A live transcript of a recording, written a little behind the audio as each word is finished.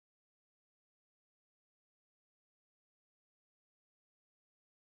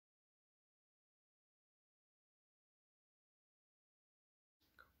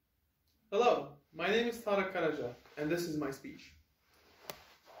Hello, my name is TARIK, and this is my speech.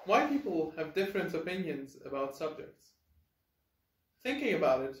 Why people have different opinions about subjects. Thinking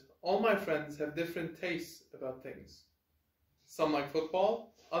about it, all my friends have different tastes about things. Some like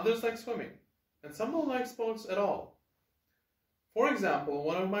football, others like swimming, and some don't like sports at all. For example,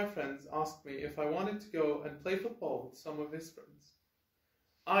 one of my friends asked me if I wanted to go and play football with some of his friends.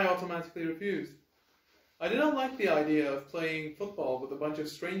 I automatically refused. I did not like the idea of playing football with a bunch of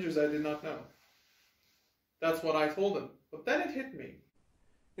strangers I did not know. That's what I told him, but then it hit me.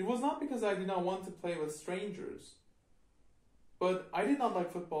 It was not because I did not want to play with strangers, but I did not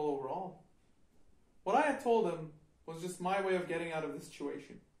like football overall. What I had told him was just my way of getting out of the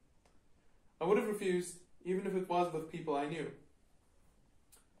situation. I would have refused, even if it was with people I knew.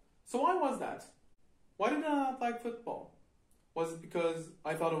 So why was that? Why did I not like football? Was it because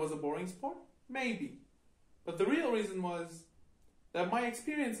I thought it was a boring sport? Maybe. But the real reason was that my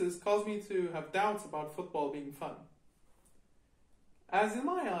experiences caused me to have doubts about football being fun. As in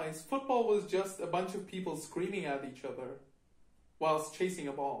my eyes, football was just a bunch of people screaming at each other whilst chasing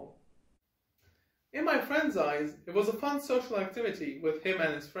a ball. In my friend's eyes, it was a fun social activity with him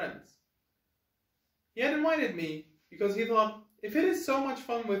and his friends. He had invited me because he thought, if it is so much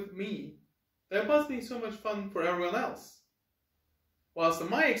fun with me, there must be so much fun for everyone else. Whilst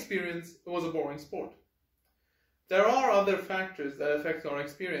in my experience, it was a boring sport. There are other factors that affect our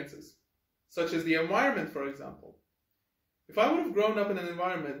experiences, such as the environment, for example. If I would have grown up in an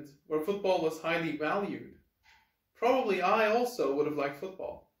environment where football was highly valued, probably I also would have liked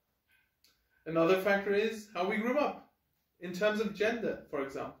football. Another factor is how we grew up, in terms of gender, for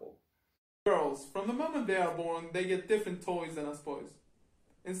example. Girls, from the moment they are born, they get different toys than us boys.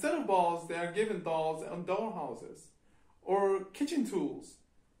 Instead of balls, they are given dolls and dollhouses, or kitchen tools.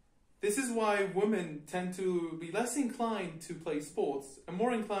 This is why women tend to be less inclined to play sports and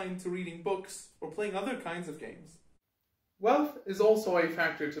more inclined to reading books or playing other kinds of games. Wealth is also a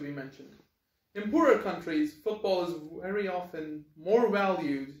factor to be mentioned. In poorer countries, football is very often more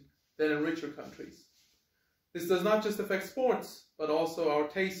valued than in richer countries. This does not just affect sports, but also our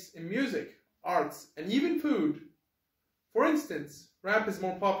tastes in music, arts, and even food. For instance, rap is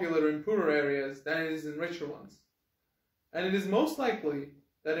more popular in poorer areas than it is in richer ones. And it is most likely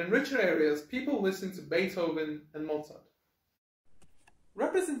that in richer areas, people listen to Beethoven and Mozart.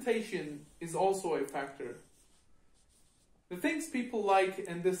 Representation is also a factor. The things people like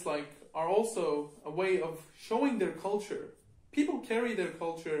and dislike are also a way of showing their culture. People carry their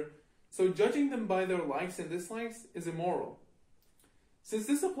culture, so judging them by their likes and dislikes is immoral. Since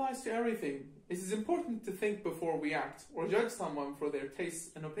this applies to everything, it is important to think before we act or judge someone for their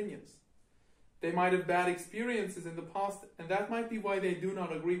tastes and opinions. They might have bad experiences in the past, and that might be why they do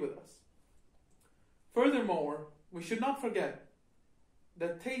not agree with us. Furthermore, we should not forget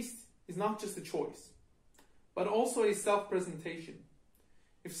that taste is not just a choice, but also a self-presentation.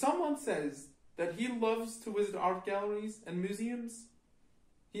 If someone says that he loves to visit art galleries and museums,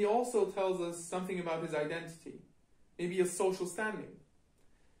 he also tells us something about his identity, maybe a social standing.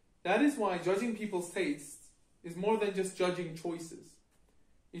 That is why judging people's tastes is more than just judging choices.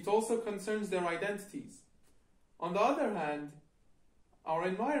 It also concerns their identities. On the other hand, our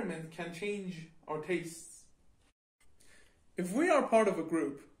environment can change our tastes. If we are part of a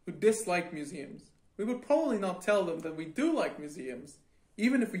group who dislike museums, we would probably not tell them that we do like museums,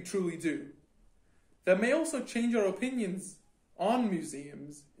 even if we truly do. That may also change our opinions on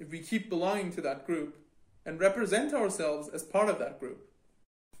museums if we keep belonging to that group and represent ourselves as part of that group.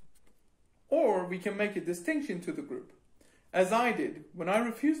 Or we can make a distinction to the group, as I did when I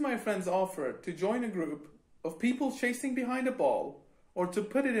refused my friend's offer to join a group of people chasing behind a ball, or to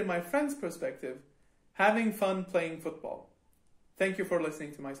put it in my friend's perspective, having fun playing football. Thank you for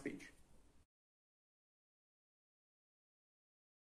listening to my speech.